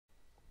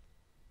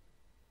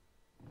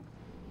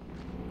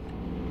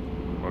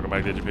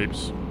back, did you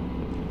peeps?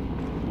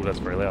 Ooh, that's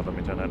very loud. Let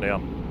me turn that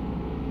down.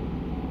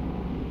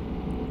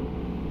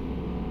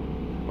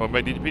 Welcome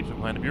back, did you peeps? We're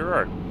playing the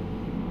Bureau.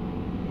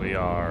 We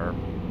are,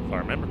 if I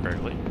remember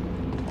correctly,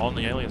 on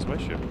the alien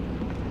spaceship.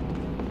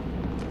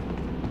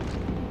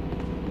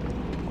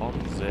 On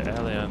the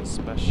alien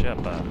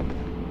spaceship. Can't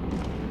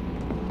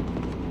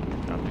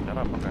pick that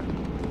up, okay.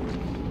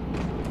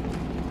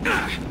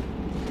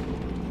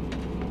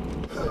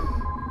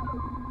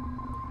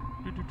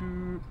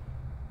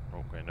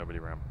 Okay, nobody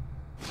around.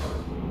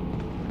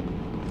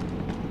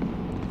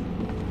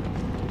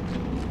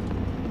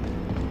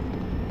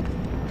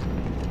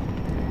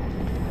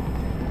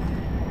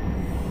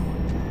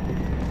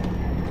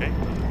 Okay,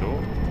 there's a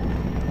door.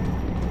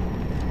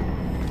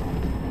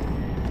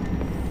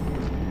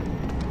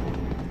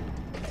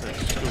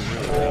 It's still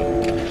really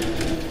loud.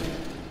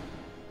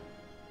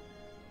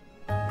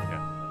 Okay,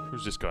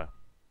 who's this guy?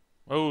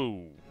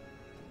 Oh!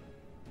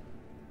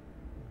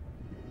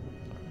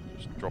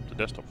 Just dropped the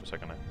desktop for a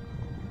second there.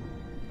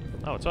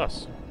 Oh, it's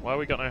us. Why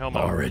we got no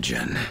helmet?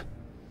 Origin.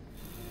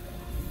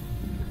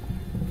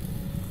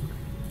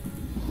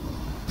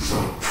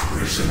 The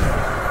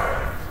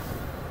prisoner.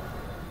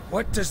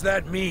 What does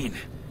that mean?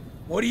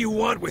 What do you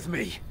want with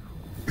me?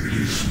 It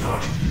is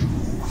not you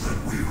that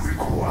we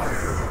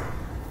require.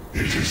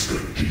 It is the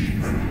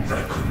demon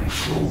that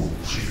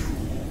controls you.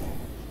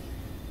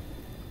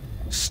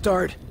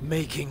 Start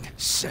making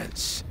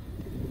sense.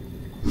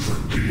 The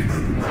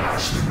demon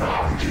has been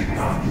hiding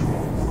on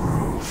your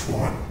world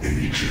for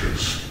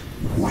ages,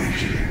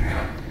 waiting,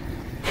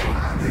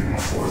 planning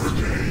for the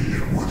day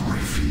it would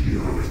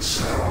reveal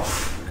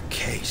itself. A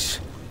case.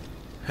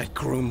 At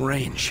Groom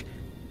Range.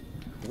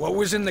 What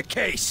was in the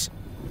case?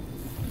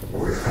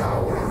 With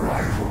our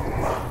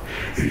arrival,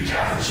 it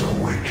has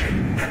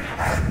awakened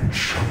and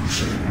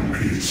chosen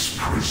its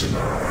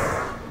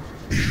prisoner.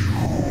 You.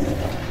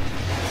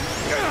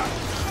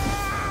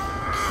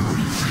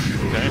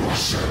 Reveal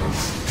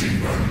yourself,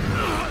 demon.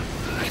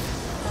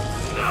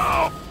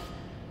 No!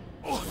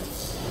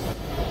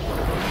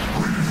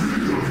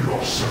 Reveal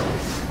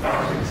yourself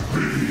and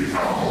be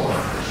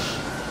ours.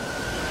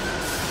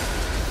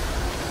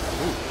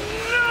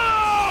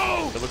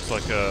 No! It looks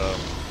like one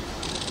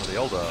of the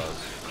Eldars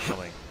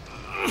coming.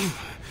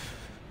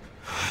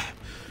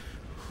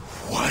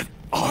 What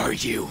are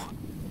you?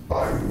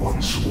 I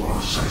once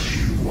was as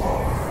you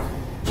are,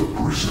 the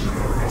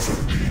prisoner of a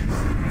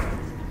demon.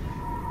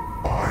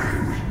 I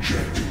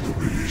rejected the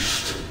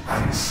beast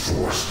and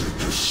forced it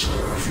to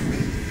serve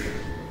me,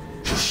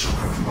 to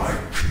serve my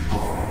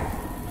people,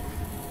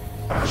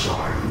 as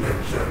I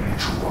led them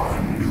to a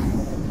new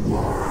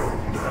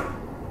world.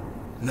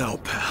 No,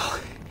 pal.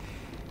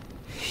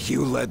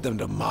 You led them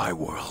to my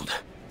world.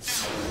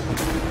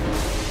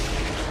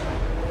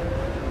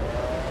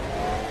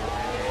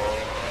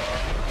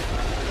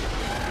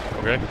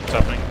 Okay, what's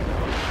happening?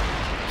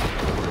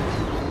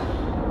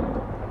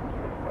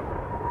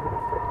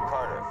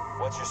 Carter,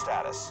 what's your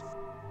status?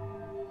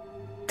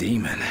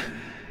 Demon.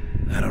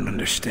 I don't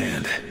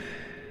understand.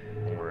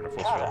 We're in a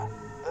full Carter,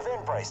 swing. the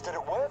vent brace, did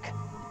it work?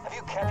 Have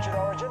you captured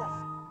Origin?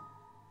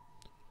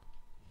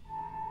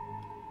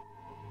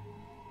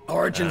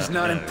 Origin's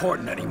not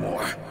important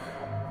anymore.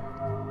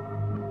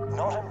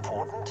 Not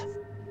important?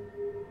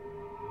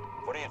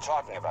 What are you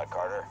talking about,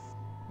 Carter?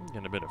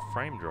 Getting a bit of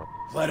frame drop.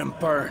 Let him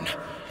burn.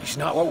 He's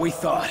not what we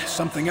thought.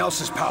 Something else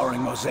is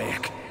powering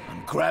Mosaic.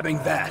 I'm grabbing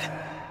that.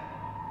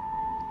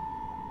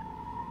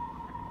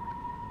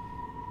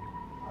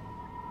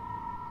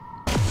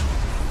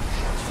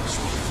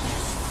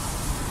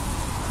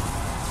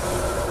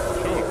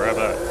 Sure, grab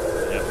that.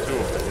 Yeah, two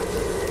of them.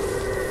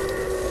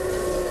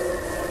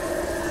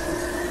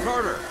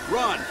 Carter,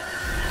 run!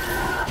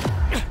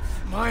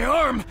 My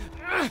arm!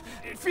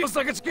 It feels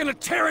like it's gonna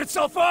tear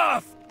itself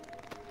off!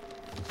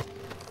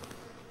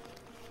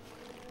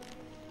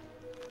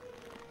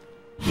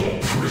 The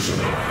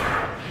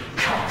prisoner!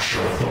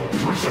 Capture the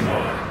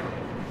prisoner!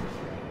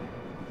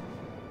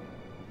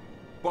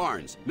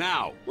 Barnes,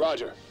 now!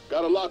 Roger.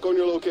 Got a lock on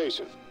your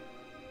location.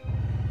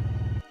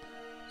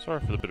 Sorry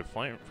for the bit of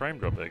frame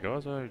drop there,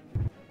 guys. I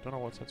don't know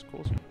what's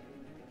causing.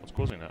 What's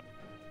causing that?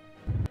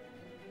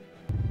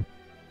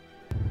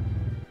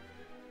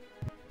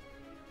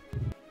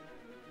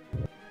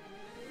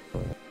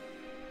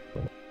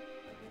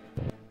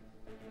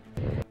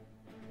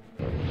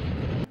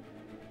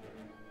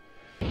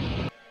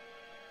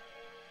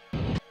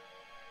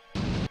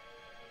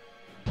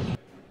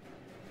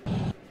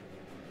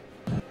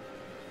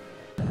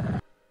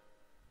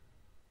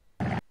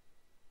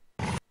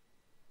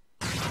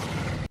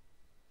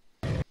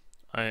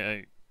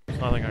 There's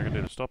nothing I can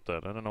do to stop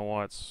that. I don't know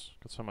why it's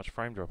got so much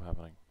frame drop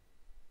happening.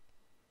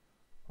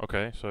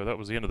 Okay, so that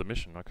was the end of the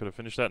mission. I could have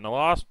finished that in the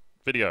last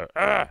video.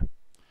 Ah!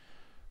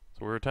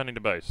 So we're returning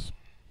to base.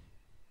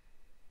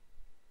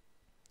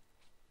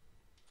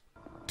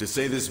 To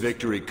say this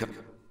victory comes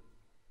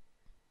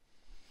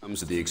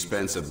at the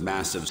expense of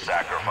massive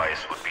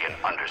Sacrifice would be an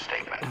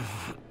understatement.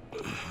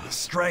 The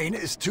strain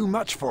is too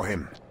much for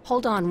him.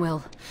 Hold on,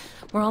 Will.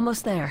 We're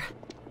almost there.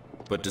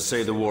 But to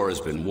say the war has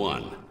been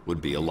won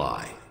would be a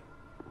lie.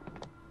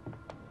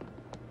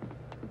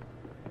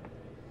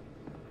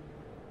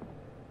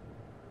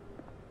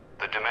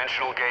 The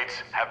dimensional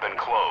gates have been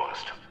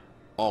closed.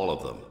 All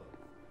of them.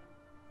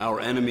 Our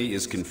enemy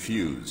is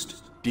confused,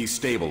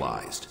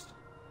 destabilized.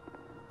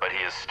 But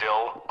he is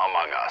still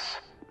among us.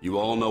 You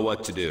all know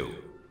what to do.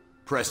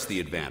 Press the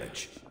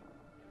advantage.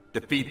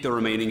 Defeat the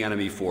remaining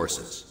enemy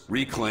forces.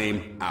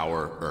 Reclaim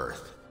our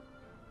Earth.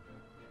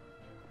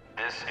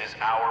 This is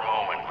our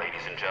moment,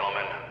 ladies and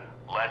gentlemen.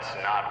 Let's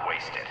not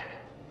waste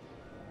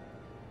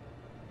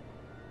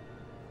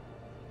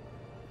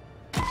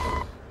it.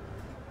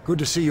 Good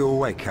to see you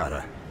awake,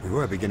 Carter. We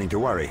were beginning to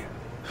worry.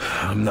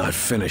 I'm not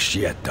finished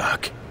yet,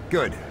 Doc.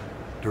 Good.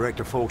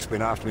 Director Falk's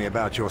been after me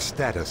about your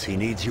status. He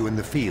needs you in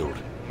the field.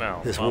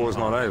 Well, This war's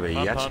not over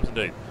yet. Times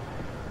indeed.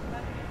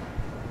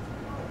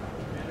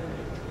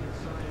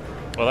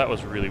 Well, that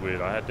was really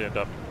weird. I had to end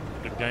up...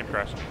 The game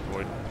crashed and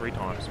deployed 3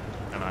 times,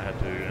 and I had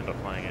to end up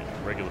playing it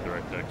in regular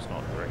DirectX,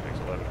 not DirectX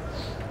 11.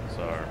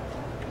 So,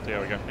 see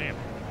how we go from here.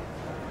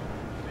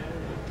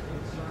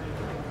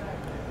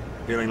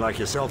 Feeling like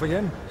yourself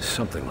again?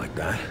 Something like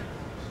that.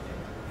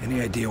 Any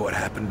idea what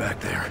happened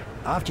back there?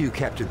 After you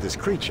captured this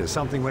creature,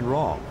 something went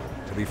wrong.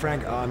 To be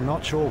frank, I'm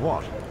not sure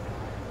what.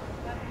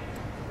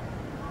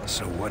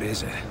 So what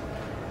is it?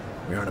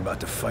 We aren't about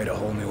to fight a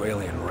whole new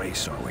alien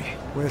race, are we?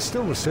 We're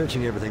still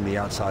researching everything the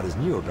Outsiders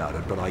knew about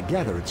it, but I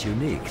gather it's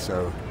unique,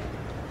 so...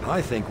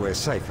 I think we're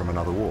safe from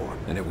another war.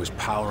 And it was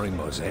powering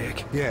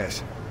Mosaic?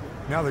 Yes.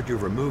 Now that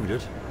you've removed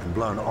it, and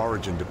blown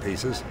Origin to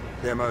pieces,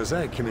 their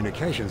Mosaic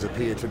communications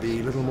appear to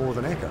be little more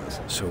than echoes.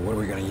 So what are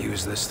we gonna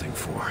use this thing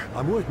for?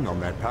 I'm working on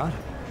that part.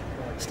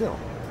 Still,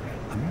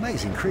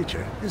 amazing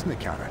creature, isn't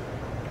it, Carter?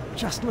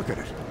 Just look at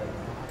it.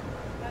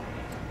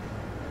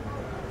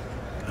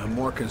 I'm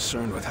more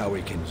concerned with how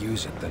we can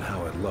use it than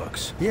how it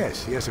looks.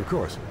 Yes, yes, of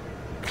course.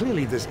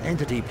 Clearly this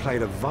entity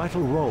played a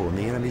vital role in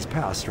the enemy's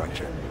power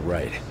structure.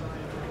 Right.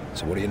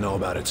 So what do you know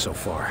about it so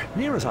far?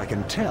 Near as I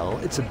can tell,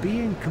 it's a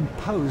being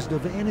composed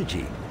of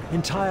energy,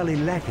 entirely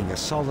lacking a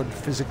solid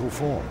physical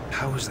form.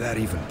 How is that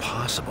even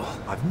possible?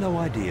 I've no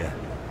idea.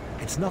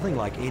 It's nothing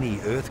like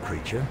any Earth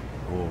creature,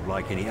 or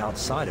like any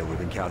outsider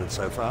we've encountered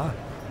so far.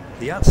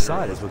 The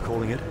Outsiders were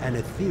calling it an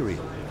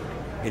ethereal.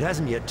 It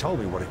hasn't yet told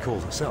me what it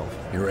calls itself.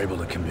 You're able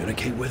to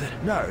communicate with it?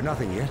 No,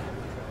 nothing yet.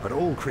 But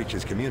all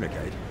creatures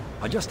communicate.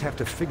 I just have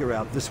to figure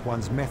out this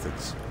one's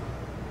methods.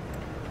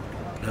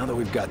 Now that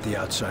we've got the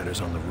Outsiders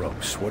on the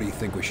ropes, what do you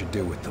think we should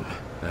do with them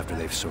after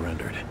they've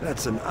surrendered?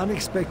 That's an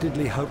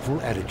unexpectedly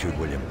hopeful attitude,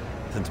 William.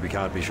 Since we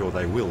can't be sure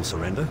they will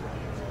surrender,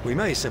 we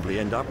may simply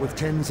end up with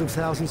tens of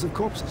thousands of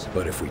corpses.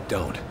 But if we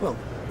don't? Well,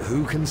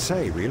 who can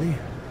say, really?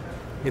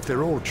 If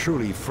they're all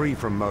truly free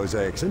from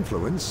Mosaic's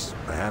influence,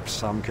 perhaps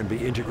some can be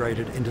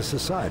integrated into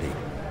society.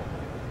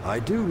 I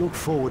do look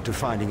forward to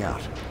finding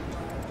out.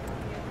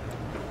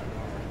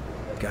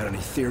 Got any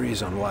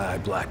theories on why I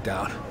blacked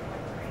out?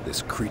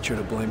 This creature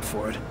to blame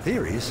for it?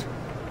 Theories?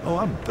 Oh,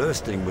 I'm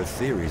bursting with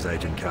theories,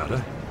 Agent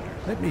Carter.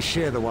 Let me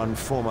share the one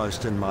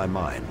foremost in my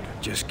mind.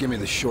 Just give me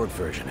the short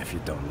version, if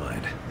you don't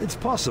mind. It's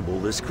possible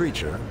this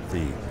creature,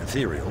 the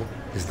ethereal,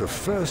 is the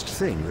first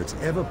thing that's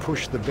ever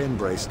pushed the Ben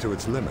Brace to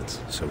its limits.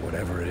 So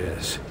whatever it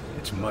is,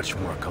 it's much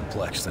more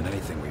complex than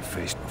anything we've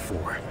faced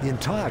before. The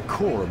entire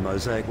core of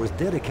Mosaic was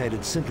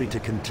dedicated simply to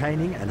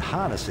containing and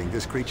harnessing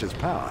this creature's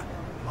power.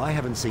 I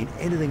haven't seen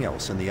anything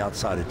else in the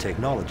Outsider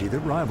technology that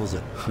rivals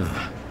it.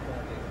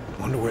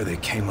 Wonder where they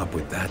came up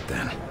with that,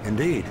 then.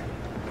 Indeed.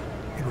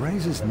 It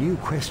raises new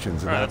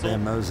questions about their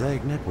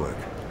Mosaic network.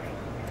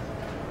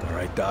 All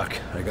right, Doc,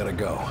 I gotta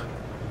go.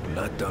 I'm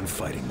not done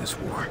fighting this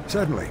war.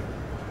 Certainly.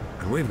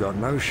 And we've got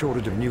no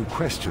shortage of new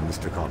questions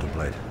to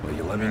contemplate. Well,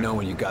 you let me know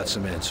when you got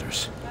some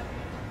answers.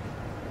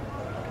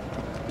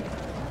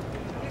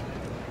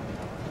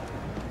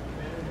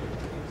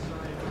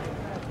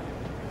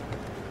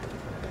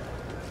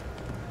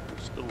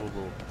 Still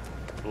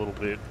a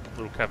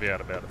little caveat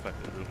about the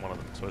fact that there's one of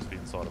them supposed to be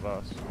inside of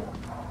us.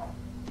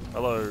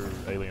 Hello,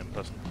 alien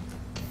person.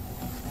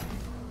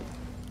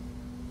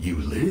 You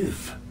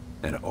live.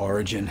 And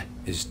Origin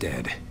is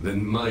dead.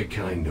 Then my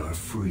kind are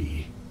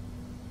free.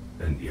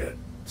 And yet,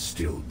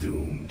 still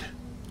doomed.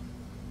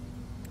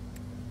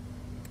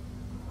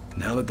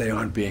 Now that they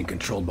aren't being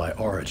controlled by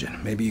Origin,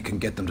 maybe you can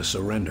get them to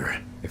surrender.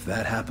 If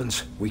that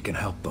happens, we can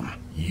help them.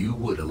 You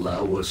would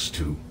allow us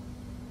to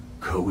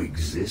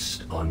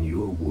coexist on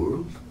your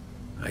world?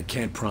 I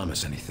can't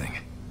promise anything.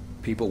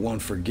 People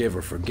won't forgive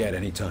or forget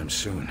anytime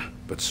soon,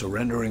 but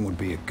surrendering would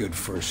be a good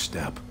first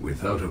step.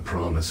 Without a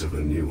promise of a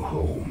new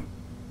home,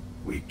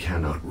 we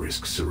cannot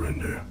risk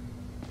surrender.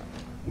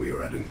 We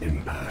are at an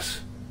impasse.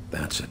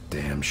 That's a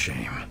damn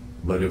shame.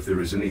 But if there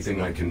is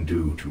anything I can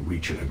do to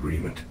reach an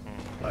agreement,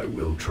 I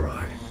will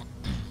try.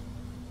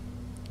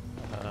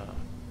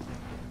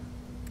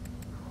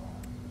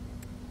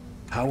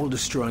 How will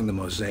destroying the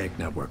Mosaic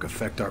network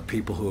affect our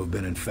people who have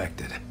been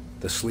infected?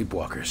 The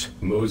Sleepwalkers.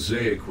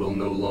 Mosaic will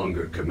no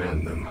longer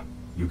command them.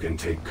 You can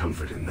take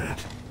comfort in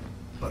that.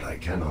 But I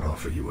cannot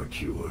offer you a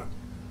cure.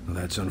 Well,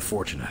 that's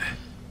unfortunate.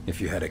 If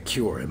you had a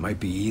cure, it might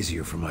be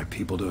easier for my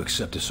people to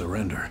accept a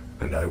surrender.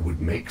 And I would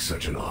make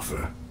such an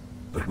offer.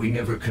 But we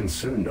never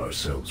concerned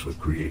ourselves with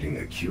creating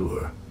a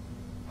cure.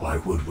 Why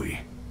would we?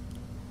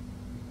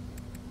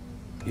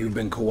 You've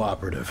been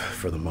cooperative,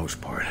 for the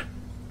most part.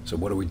 So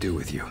what do we do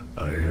with you?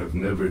 I have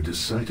never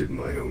decided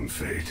my own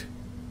fate.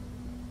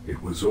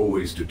 It was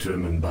always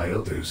determined by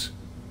others.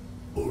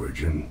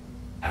 Origin,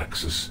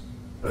 Axis,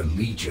 a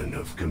legion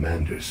of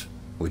commanders.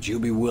 Would you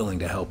be willing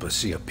to help us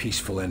see a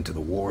peaceful end to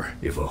the war?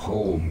 If a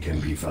home can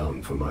be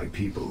found for my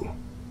people,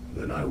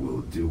 then I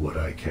will do what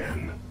I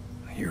can.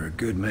 You're a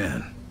good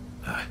man.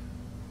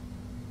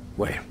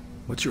 Wait,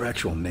 what's your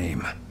actual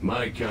name?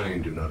 My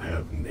kind do not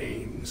have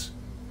names.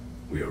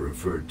 We are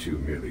referred to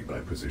merely by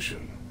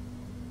position.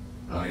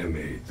 I am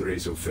a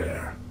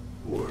Thrasofair,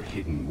 or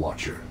Hidden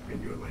Watcher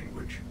in your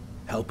language.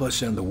 Help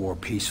us end the war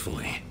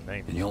peacefully,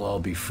 and you'll all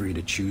be free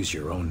to choose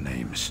your own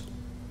names.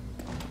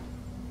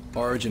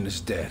 Origin is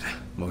dead.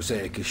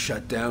 Mosaic is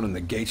shut down and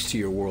the gates to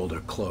your world are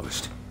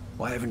closed.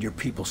 Why haven't your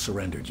people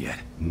surrendered yet?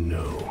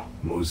 No,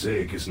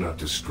 Mosaic is not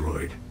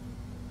destroyed.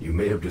 You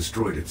may have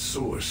destroyed its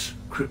source,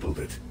 crippled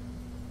it,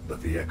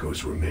 but the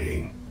echoes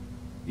remain.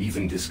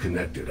 Even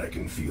disconnected, I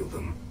can feel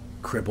them.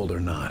 Crippled or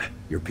not,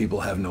 your people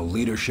have no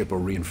leadership or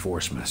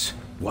reinforcements.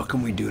 What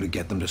can we do to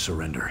get them to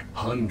surrender?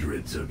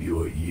 Hundreds of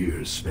your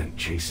years spent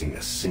chasing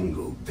a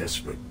single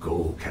desperate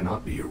goal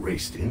cannot be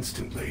erased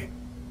instantly.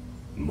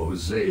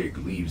 Mosaic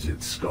leaves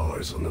its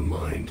scars on the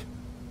mind,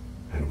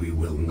 and we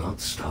will not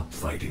stop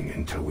fighting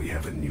until we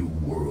have a new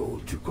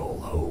world to call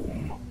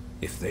home.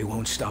 If they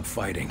won't stop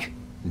fighting,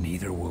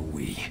 neither will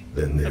we.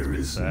 Then there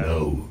is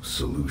no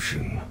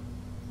solution.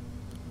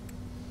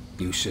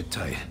 You sit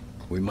tight.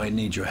 We might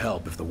need your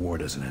help if the war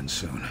doesn't end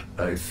soon.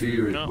 I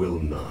fear it will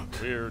not.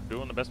 We're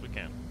doing the best we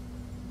can.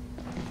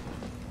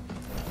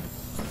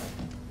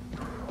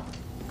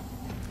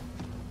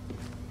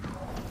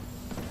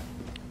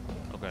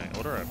 Okay,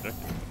 order objective.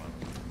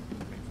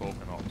 Come on.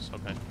 Falcon ops.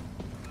 Okay.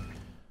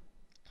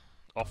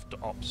 Off to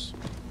ops.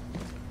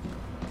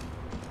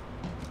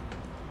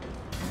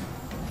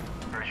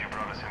 Heard you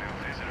brought us a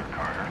new visitor,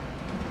 Carter.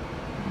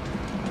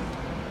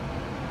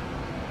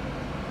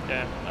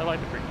 Yeah, I like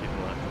to bring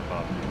people in for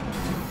coffee.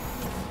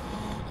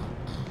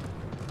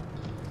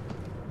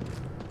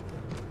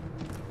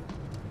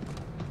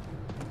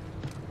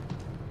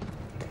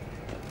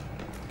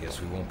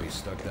 Guess we won't be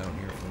stuck down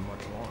here for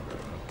much longer,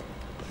 huh?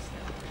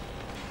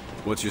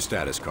 What's your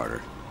status,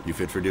 Carter? You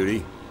fit for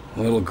duty?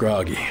 A little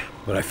groggy,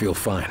 but I feel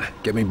fine.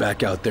 Get me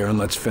back out there and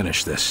let's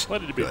finish this. What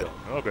did you be Good. doing?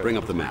 Okay. Bring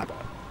up the map.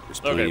 There's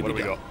plenty Okay, to what do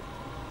be we done. got?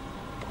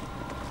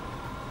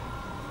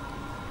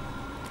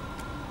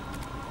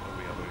 What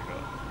do we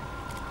got?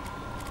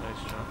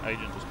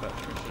 Agent dispatch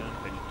mission,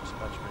 agent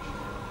dispatch mission.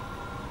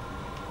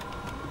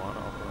 Minor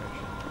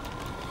operation.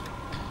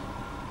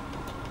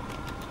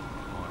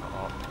 Minor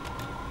op.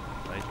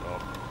 Major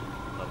op.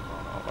 Another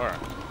minor op.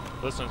 Alright.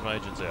 Let's send some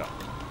agents out.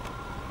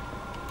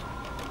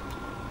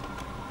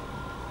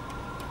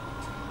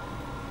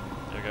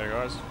 There you go,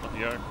 guys. Off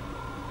you go.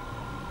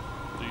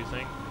 Do your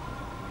thing.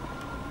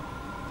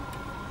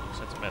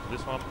 Send some out to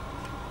this one.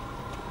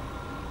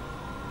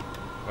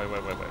 Wait.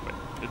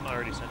 Didn't I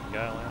already send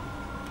Gale out?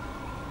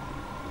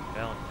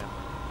 Gale and Kemp.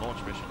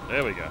 Launch mission.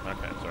 There we go.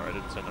 Okay, sorry, I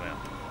didn't send them out.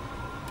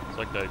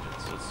 Select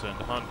agents. Let's send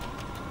Hunt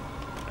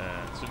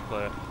and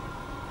Sinclair.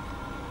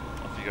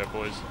 Off you go,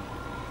 boys.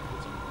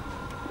 Get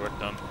some work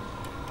done.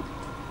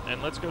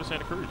 And let's go to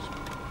Santa Cruz.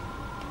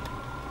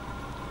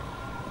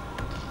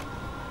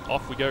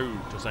 Off we go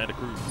to Santa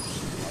Cruz.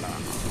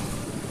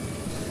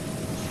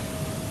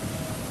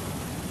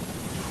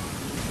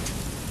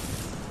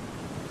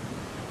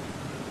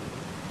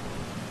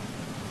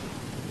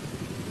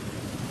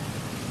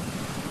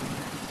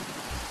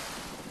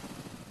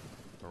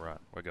 Alright,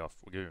 we're off.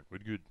 We're good. We're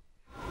good.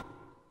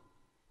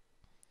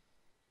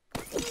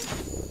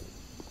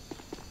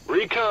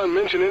 Recon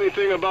mention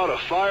anything about a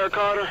fire,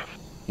 Carter?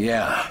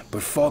 Yeah,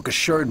 but Falk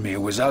assured me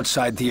it was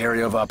outside the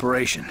area of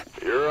operation.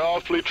 You're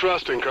awfully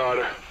trusting,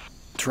 Carter.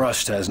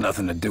 Trust has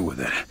nothing to do with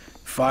it.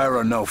 Fire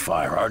or no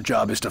fire, our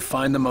job is to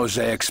find the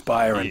Mosaic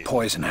Spire and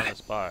poison it.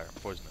 Spire,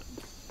 poison it.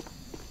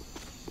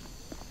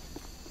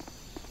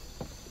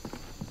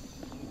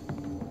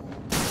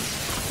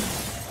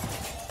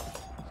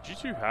 Did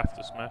you two have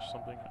to smash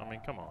something? I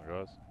mean, come on,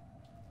 guys.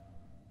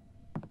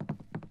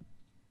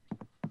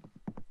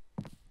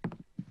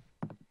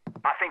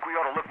 I think we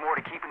ought to look more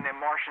to keeping them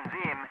Martians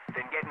in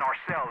than getting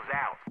ourselves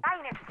out.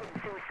 I ain't interested in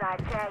suicide,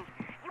 Jay.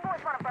 You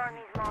boys want to burn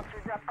these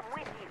monsters up, I'm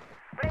with you.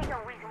 But ain't no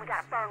reason we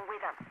gotta burn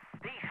with them.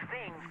 These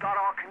things got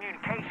our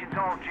communications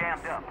all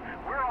jammed up.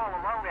 We're all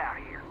alone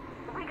out here.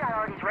 We got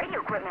Artie's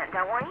radio equipment,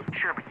 don't we?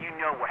 Sure, but you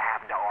know what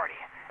happened to Artie.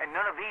 And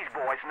none of these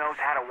boys knows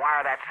how to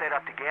wire that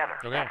setup together.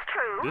 Okay. That's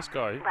true, This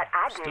guy but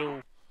I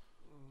do.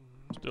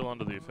 still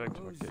under the effect.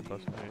 Okay,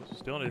 he's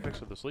still under the effects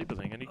of the sleeper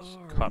thing, and he's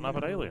cutting up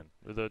an alien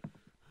with a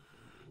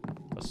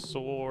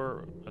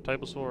saw, a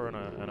table saw, and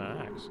an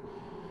axe.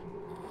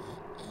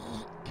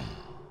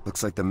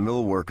 Looks like the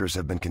mill workers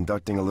have been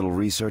conducting a little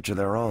research of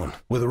their own.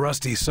 With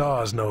rusty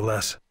saws, no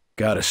less.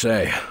 Gotta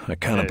say, I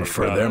kinda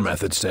prefer their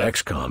methods to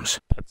XCOM's.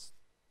 That's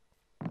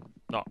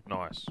not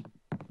nice.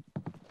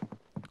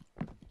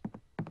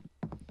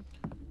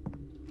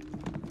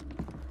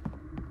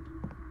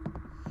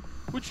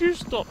 Would you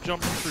stop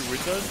jumping through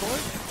windows, boy?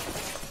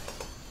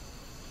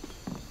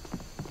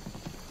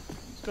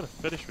 He's got a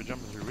fetish for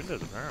jumping through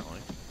windows, apparently.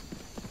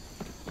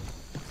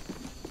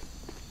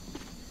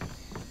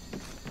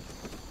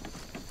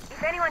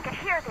 If anyone could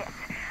hear this,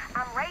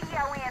 I'm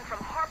radio in from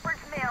Harper's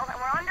Mill and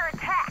we're under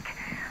attack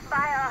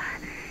by,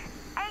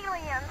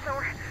 aliens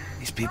or...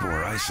 These people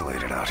were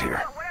isolated out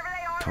here.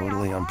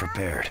 Totally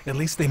unprepared. At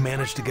least they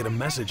managed to get a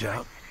message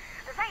out.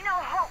 This ain't no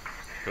hoax.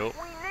 Cool.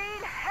 We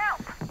need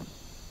help.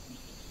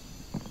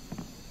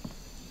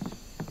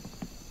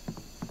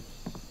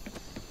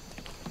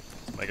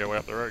 Make our way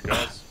up the road,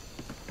 guys.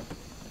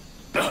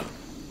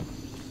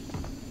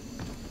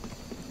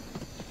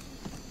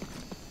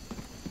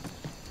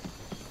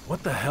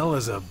 What the hell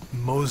is a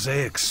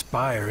mosaic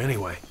spire,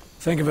 anyway?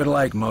 Think of it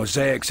like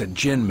Mosaic's a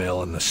gin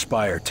mill and the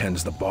spire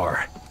tends the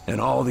bar.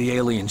 And all the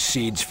alien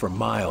seeds for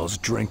miles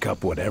drink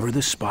up whatever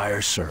the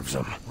spire serves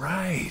them.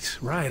 Right,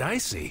 I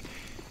see.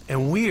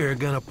 And we're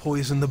gonna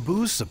poison the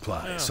booze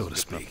supply, so to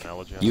speak.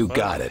 You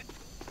got it.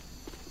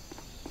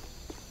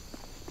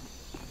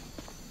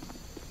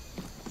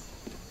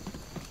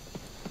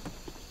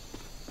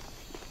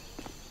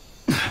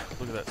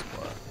 Look at that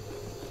spire.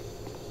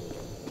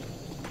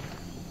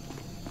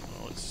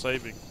 Oh, it's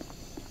saving.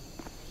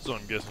 So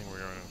I'm guessing we're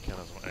going to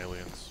encounter some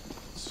aliens.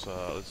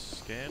 Let's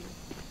scan.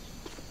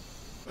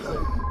 Here we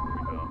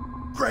go.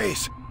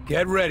 Grace,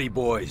 get ready,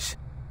 boys.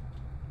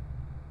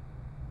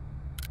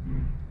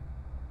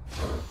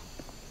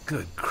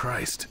 Good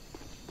Christ.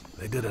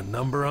 They did a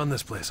number on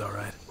this place, all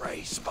right.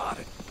 Ray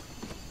spotted.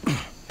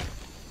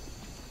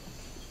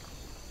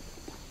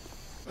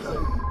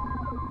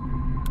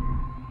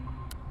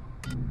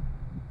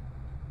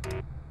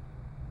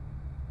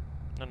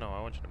 No,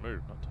 I want you to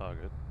move, not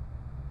target.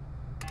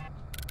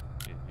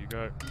 You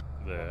go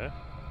there.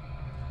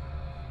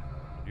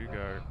 You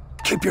go.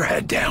 Keep your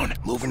head down.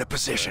 Move into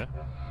position.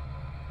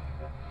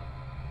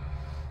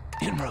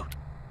 There. En route.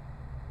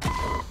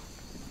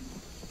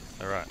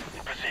 All right.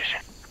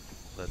 Position.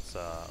 Let's do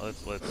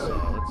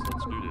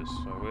this.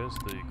 So where's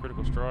the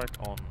critical strike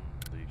on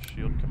the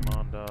shield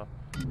commander?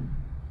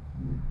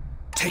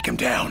 Take him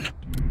down.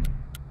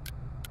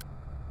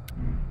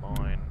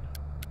 Mine.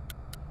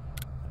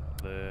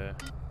 Out there.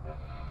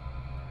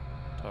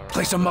 Turret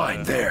Place a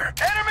mine there.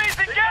 Enemies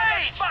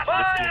engaged!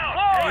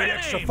 Fire! Need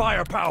extra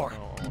firepower. Oh, I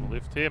want to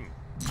lift him.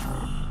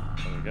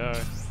 There we go.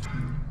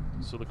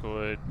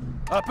 Silicoid.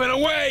 Up and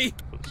away.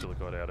 Put the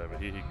silicoid out over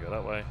here. He can go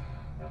that way.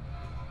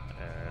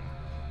 And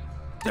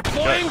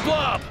Deploying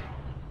blob.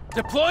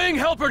 Deploying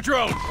helper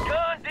drone.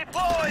 Gun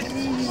deployed!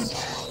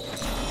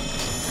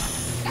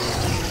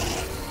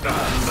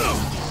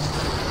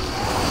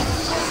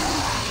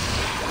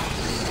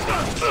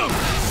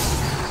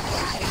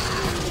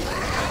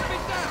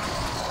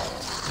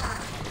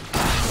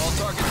 All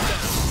targets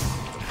down.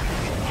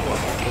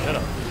 head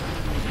up.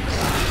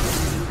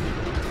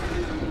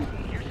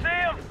 You see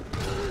him?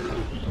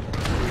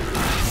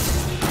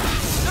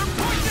 They're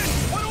pointing!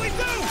 What do we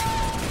do?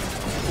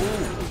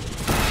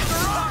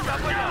 They're on!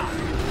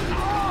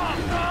 Oh,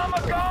 I'm a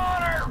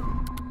goner!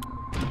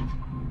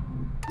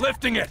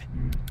 Lifting it.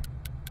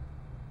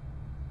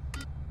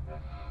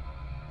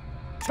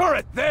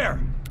 Turret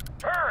there.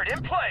 Turret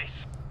in place.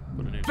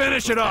 Put a new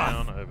Finish it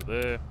off. down over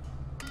there.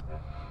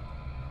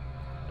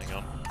 Hang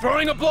on.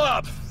 Throwing a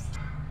blob.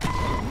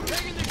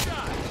 Taking the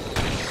shot.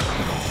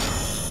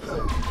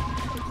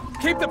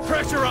 Keep the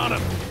pressure on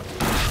him.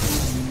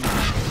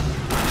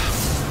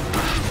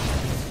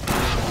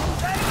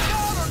 Take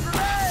cover,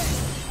 grenade!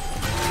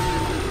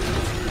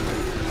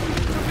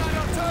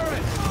 Commando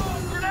turret! Oh,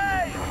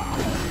 grenade!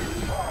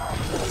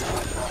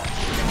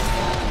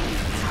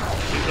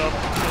 He's up.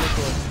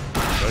 Silicoid.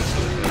 Go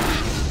silicoid.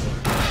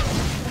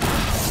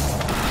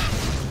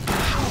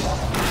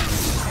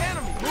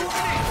 Enemy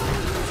moving in!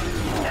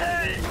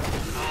 Hey!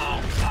 Oh,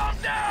 calm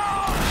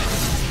down!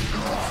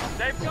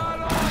 They've got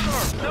armor!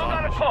 Still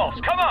got a pulse,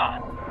 come on!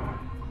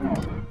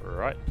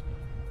 Right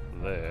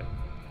there.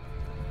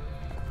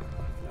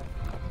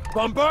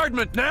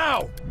 Bombardment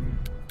now.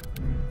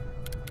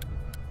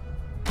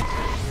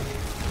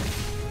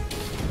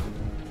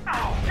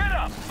 Ow, get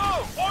up!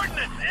 Move!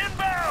 Ordnance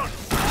inbound!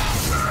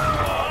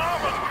 Oh,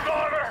 I'm a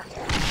goner!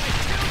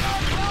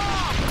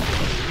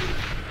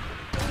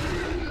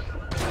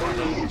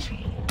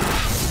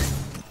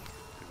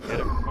 Get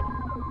him.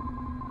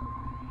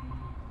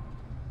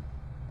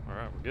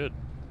 Alright, we're good.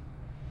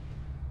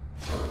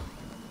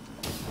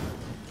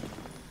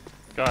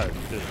 Go, we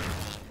did it.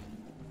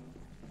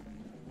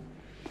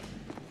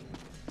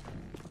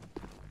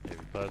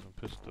 Heavy plasma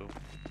pistol.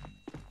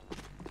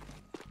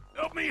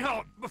 Help me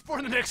out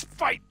before the next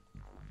fight.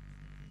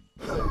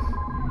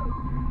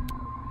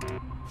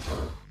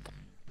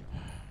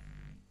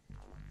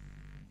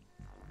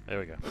 There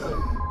we go.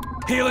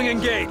 Healing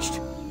engaged.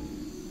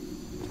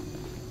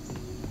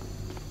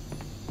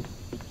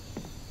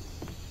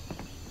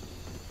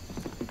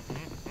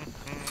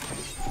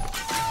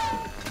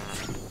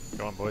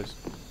 Go on, boys.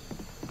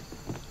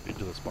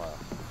 Into the spire.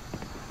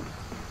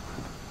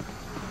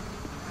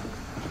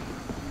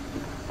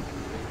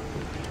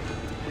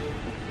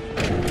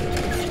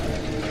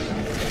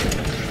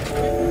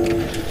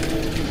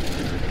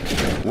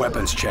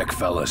 Weapons check,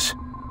 fellas.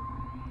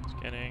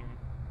 Scanning.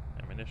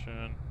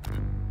 Ammunition.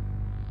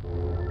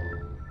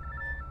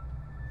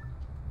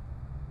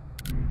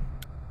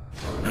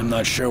 I'm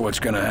not sure what's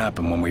gonna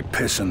happen when we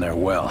piss in their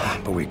well,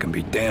 but we can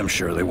be damn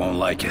sure they won't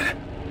like it. Yeah,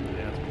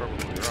 that's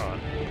probably right.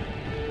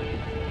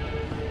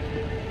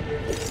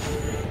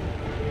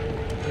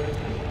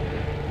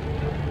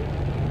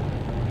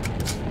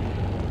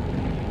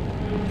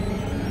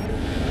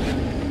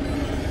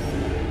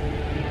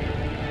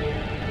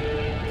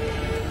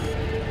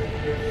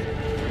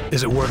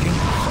 Is it working?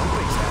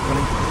 Something's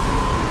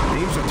happening.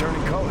 Beams are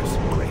turning colors.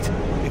 Great.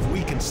 If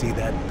we can see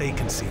that, they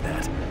can see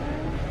that.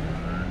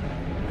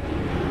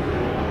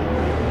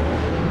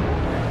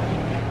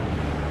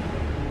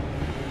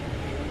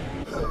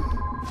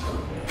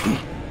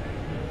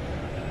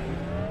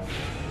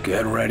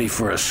 Get ready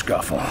for a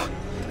scuffle.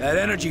 That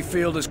energy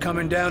field is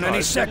coming down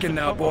any second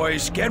now,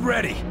 boys. Get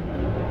ready.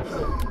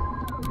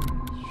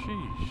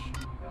 Sheesh.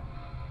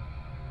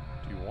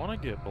 Do you want to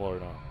get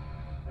blown up?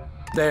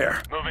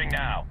 There. Moving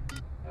now.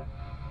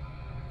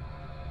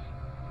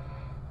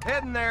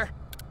 Heading there.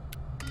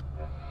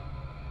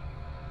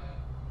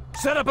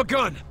 Set up a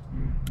gun.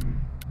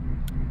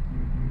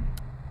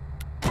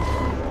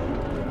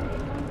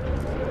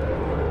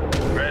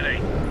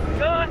 Ready.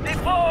 Gun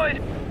deployed.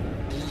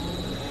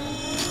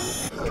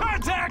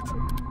 Contact!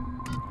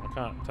 I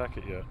can't attack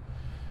it yet.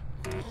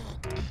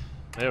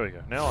 There we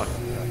go. Now I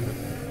can attack it.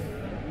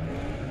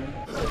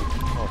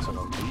 Oh, it's an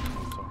elite.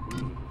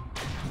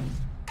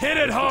 Hit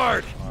it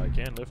hard! I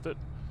can lift it.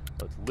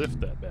 Let's lift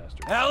that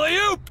bastard.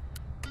 Alley-oop!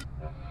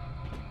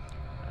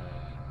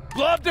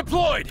 Blob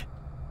deployed!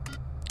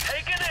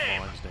 Take an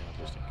aim. Mine's down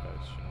just in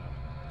case. You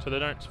know. So they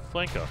don't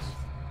flank us.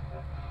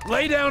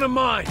 Lay down a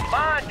mine!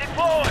 Mine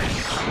deployed.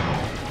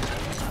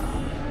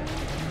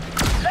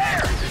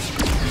 There.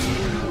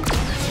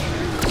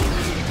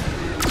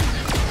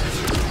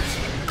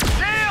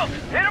 Shield!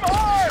 Hit him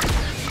hard!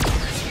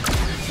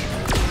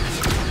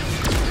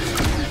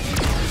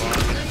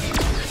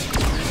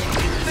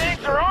 These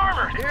things are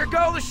armored! Here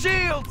go the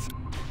shields!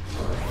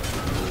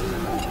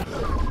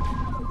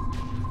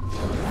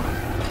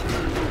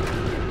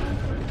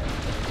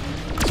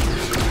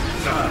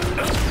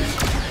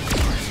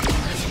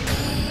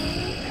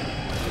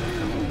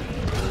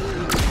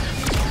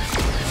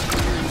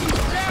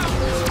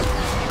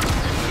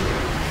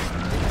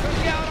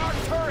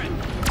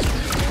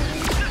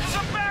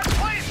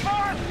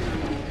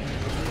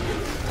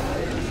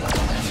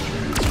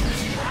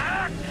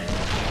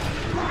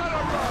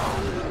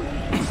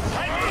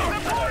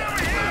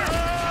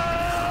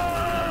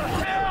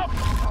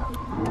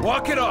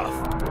 Walk it off!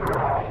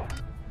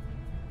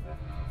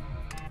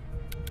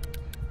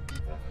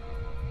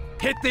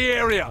 Hit the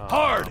area,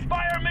 hard!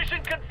 Fire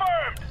mission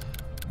confirmed!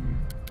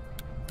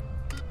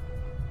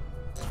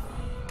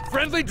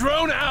 Friendly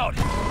drone out!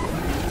 He's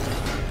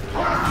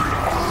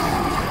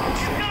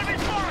gonna be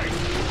fine!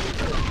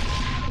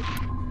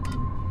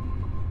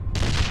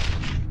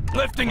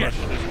 Lifting it!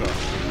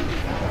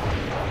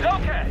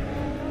 Okay!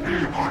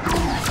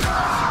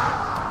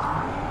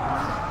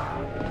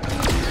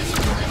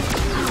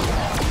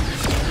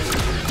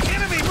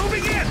 Enemy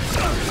moving in! This is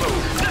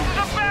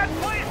a bad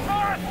place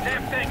for us!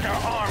 Them things are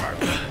armored!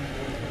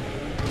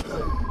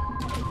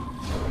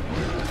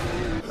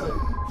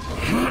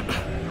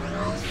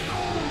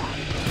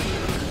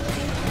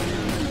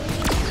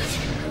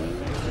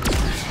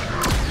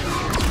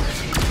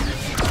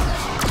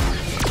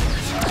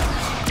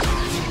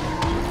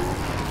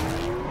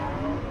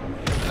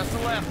 That's the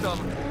last of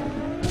them.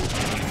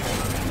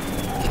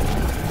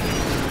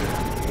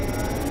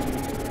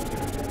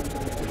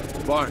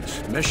 Barnes,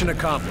 mission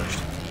accomplished.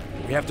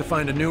 We have to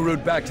find a new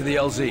route back to the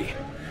LZ.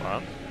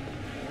 What?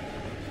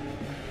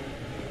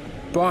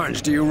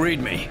 Barnes, do you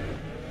read me?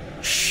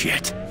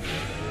 Shit.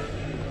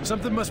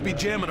 Something must be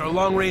jamming our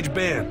long-range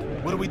band.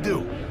 What do we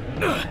do?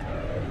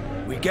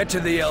 We get to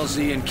the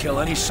LZ and kill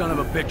any son of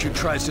a bitch who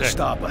tries to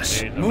stop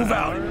us. Move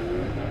out. Some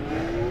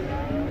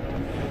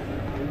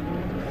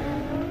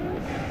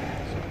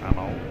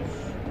ammo.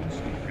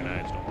 Some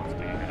grenades. Don't want to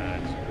sticky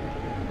grenades.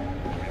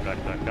 Give me back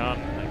that gun.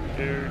 Thank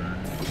you.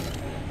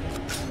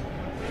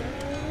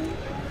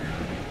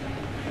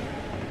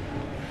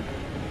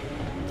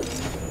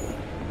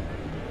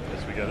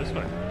 Guess we go this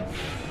way.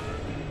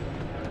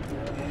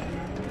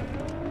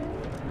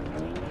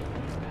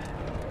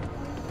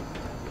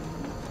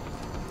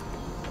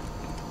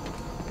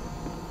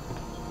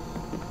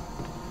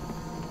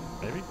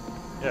 Maybe?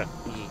 Yeah,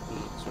 this is the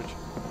switch.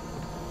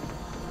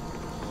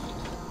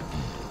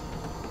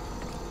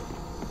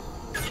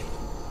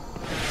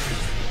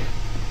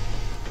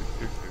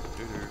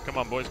 Come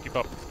on, boys, keep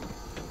up.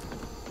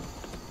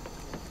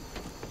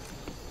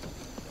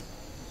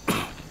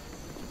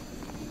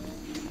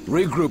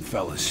 Regroup,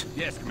 fellas.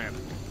 Yes, Commander.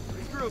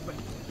 Regrouping.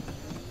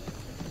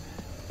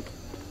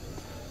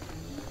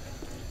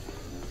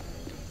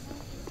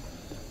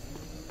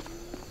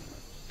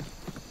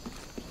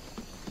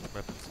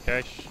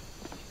 cache.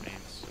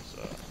 Means there's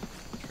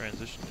a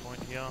transition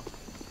point here,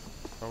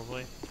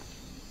 probably.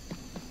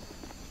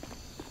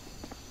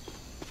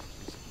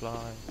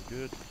 Supply,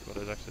 good. Got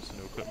those access to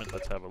new equipment.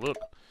 Let's have a look.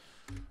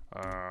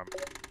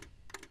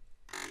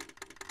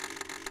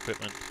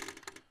 Equipment,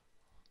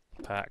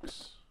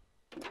 packs.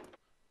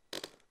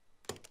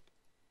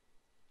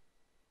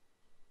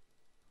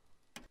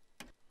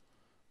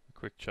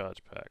 Quick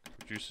charge pack.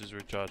 Reduces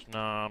recharge.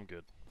 Nah, I'm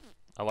good.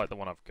 I like the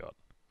one I've got.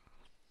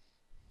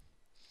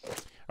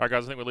 Alright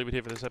guys, I think we'll leave it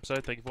here for this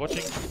episode. Thank you for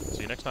watching.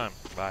 See you next time.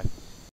 Bye.